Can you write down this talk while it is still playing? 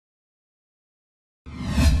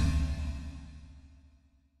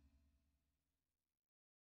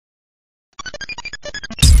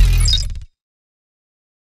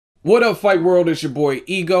What up, Fight World? It's your boy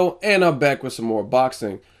Ego, and I'm back with some more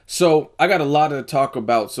boxing. So, I got a lot to talk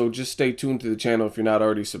about, so just stay tuned to the channel. If you're not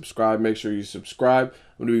already subscribed, make sure you subscribe.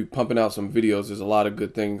 I'm going to be pumping out some videos. There's a lot of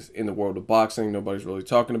good things in the world of boxing nobody's really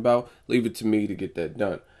talking about. Leave it to me to get that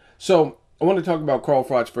done. So, I want to talk about Carl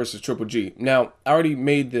Froch versus Triple G. Now, I already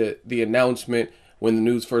made the announcement when the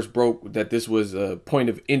news first broke that this was a point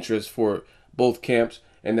of interest for both camps,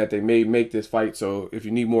 and that they may make this fight. So if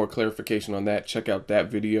you need more clarification on that, check out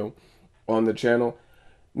that video on the channel.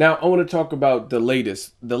 Now I want to talk about the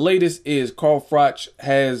latest. The latest is Carl Froch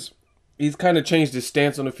he's kind of changed his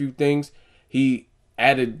stance on a few things. He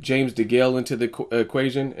added James DeGale into the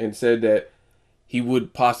equation and said that he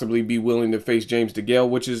would possibly be willing to face James DeGale,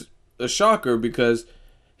 which is a shocker because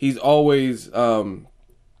he's always kind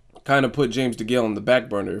of put James DeGale on the back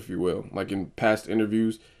burner, if you will. Like in past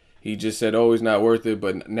interviews, he just said, oh, he's not worth it.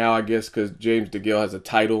 But now I guess because James DeGale has a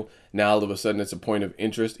title, now all of a sudden it's a point of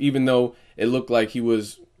interest. Even though it looked like he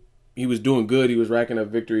was doing good. He was racking up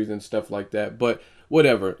victories and stuff like that. But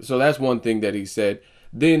whatever. So that's one thing that he said.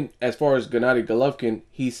 Then as far as Gennady Golovkin,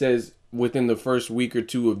 he says within the first week or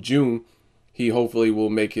two of June, he hopefully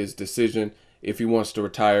will make his decision if he wants to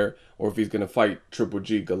retire or if he's going to fight Triple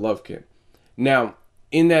G Golovkin. Now,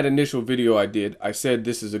 in that initial video I did, I said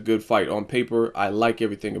this is a good fight. On paper, I like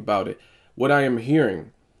everything about it. What I am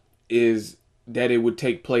hearing is that it would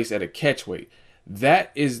take place at a catchweight.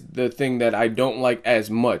 That is the thing that I don't like as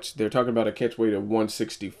much. They're talking about a catchweight of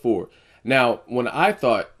 164. Now, when I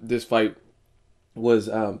thought this fight was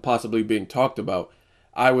possibly being talked about,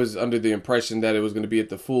 I was under the impression that it was going to be at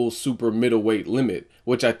the full super middleweight limit,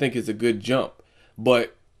 which I think is a good jump.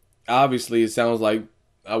 But obviously, it sounds like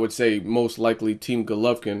I would say most likely Team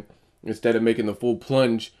Golovkin, instead of making the full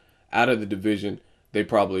plunge out of the division, they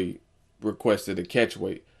probably requested a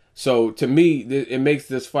catchweight. So to me, it makes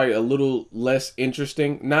this fight a little less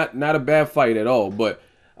interesting. Not a bad fight at all, but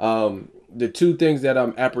the two things that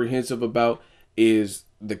I'm apprehensive about is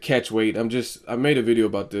the catchweight. I made a video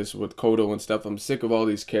about this with Kodo and stuff. I'm sick of all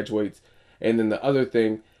these catchweights. And then the other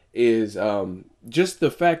thing is just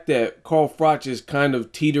the fact that Carl Froch is kind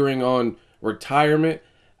of teetering on retirement.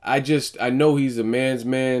 I know he's a man's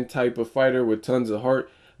man type of fighter with tons of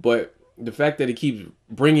heart, but the fact that he keeps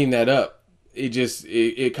bringing that up,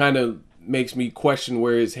 it kind of makes me question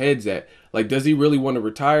where his head's at. Like, does he really want to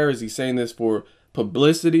retire? Is he saying this for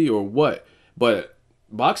publicity or what? But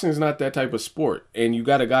boxing is not that type of sport, and you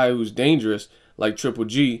got a guy who's dangerous like Triple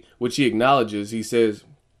G, which he acknowledges. He says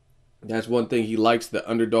that's one thing he likes, the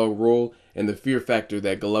underdog role and the fear factor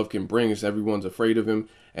that Golovkin brings. Everyone's afraid of him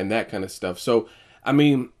and that kind of stuff. So, I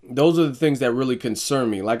mean, those are the things that really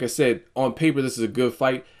concern me. Like I said, on paper, this is a good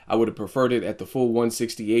fight. I would have preferred it at the full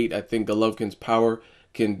 168. I think Golovkin's power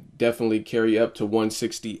can definitely carry up to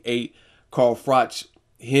 168. Carl Froch,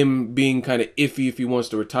 him being kind of iffy if he wants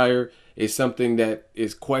to retire, is something that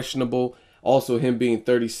is questionable. Also, him being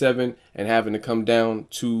 37 and having to come down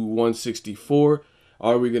to 164.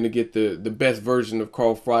 Are we going to get the best version of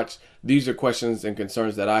Carl Froch? These are questions and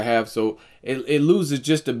concerns that I have. So it loses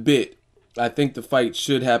just a bit. I think the fight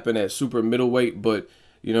should happen at super middleweight, but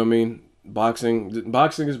you know what I mean? Boxing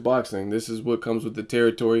is boxing. This is what comes with the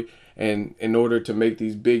territory. And in order to make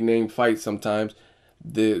these big name fights, sometimes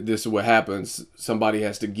this is what happens. Somebody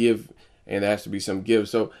has to give, and there has to be some give.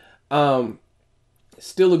 So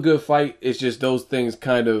still a good fight. It's just those things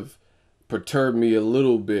kind of perturb me a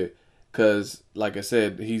little bit. Because, like I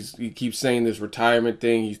said, he keeps saying this retirement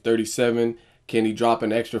thing. He's 37. Can he drop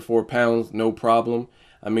an extra 4 pounds? No problem.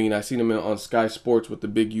 I mean, I seen him on Sky Sports with the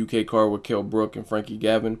big UK card with Kell Brook and Frankie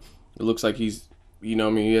Gavin. It looks like he's, you know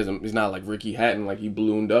what I mean, he's not like Ricky Hatton, like he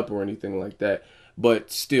ballooned up or anything like that.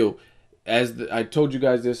 But still, I told you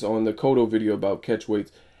guys this on the Kodo video about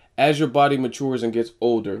catchweights, as your body matures and gets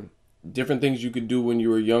older, different things you could do when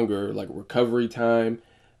you were younger, like recovery time,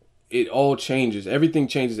 it all changes. Everything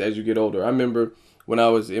changes as you get older. I remember when I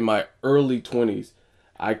was in my early 20s,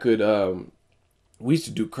 I could, we used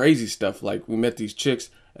to do crazy stuff. Like we met these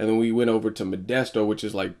chicks and then we went over to Modesto, which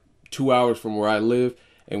is like 2 hours from where I live.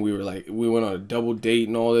 And we went on a double date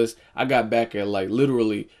and all this. I got back at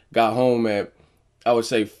literally got home at, I would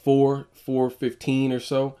say 4:15 or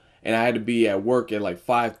so. And I had to be at work at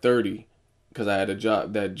 5:30 because I had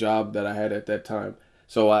that job that I had at that time.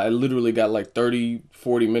 So I literally got 30,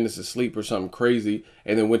 40 minutes of sleep or something crazy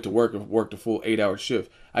and then went to work and worked a full 8-hour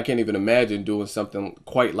shift. I can't even imagine doing something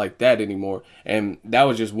quite like that anymore. And that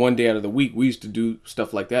was just one day out of the week. We used to do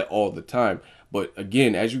stuff like that all the time. But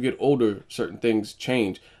again, as you get older, certain things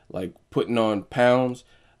change, like putting on pounds,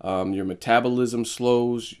 your metabolism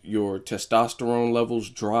slows, your testosterone levels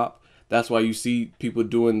drop. That's why you see people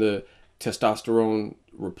doing the testosterone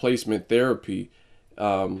replacement therapy,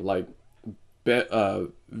 like Vitor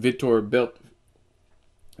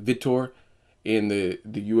in the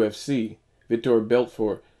UFC, Vitor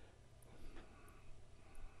Belfort,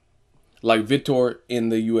 like Vitor in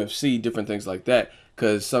the UFC, different things like that,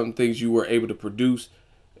 because some things you were able to produce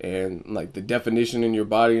and like the definition in your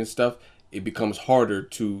body and stuff, it becomes harder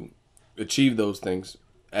to achieve those things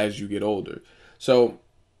as you get older. So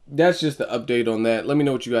that's just the update on that. Let me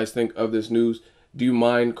know what you guys think of this news. Do you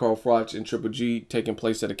mind Carl Froch and Triple G taking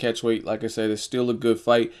place at a catchweight? Like I said, it's still a good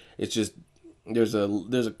fight. It's just there's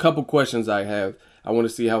a couple questions I have. I want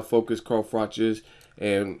to see how focused Carl Froch is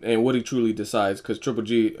and what he truly decides. Because Triple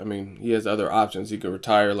G, I mean, he has other options. He could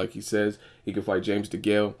retire, like he says. He could fight James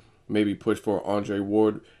DeGale. Maybe push for an Andre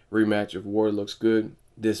Ward rematch if Ward looks good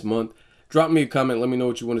this month. Drop me a comment. Let me know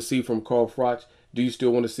what you want to see from Carl Froch. Do you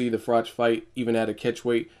still want to see the Froch fight even at a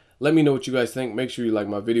catchweight? Let me know what you guys think. Make sure you like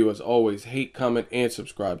my video as always. Hate, comment, and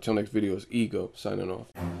subscribe. Till next video, it's Ego signing off.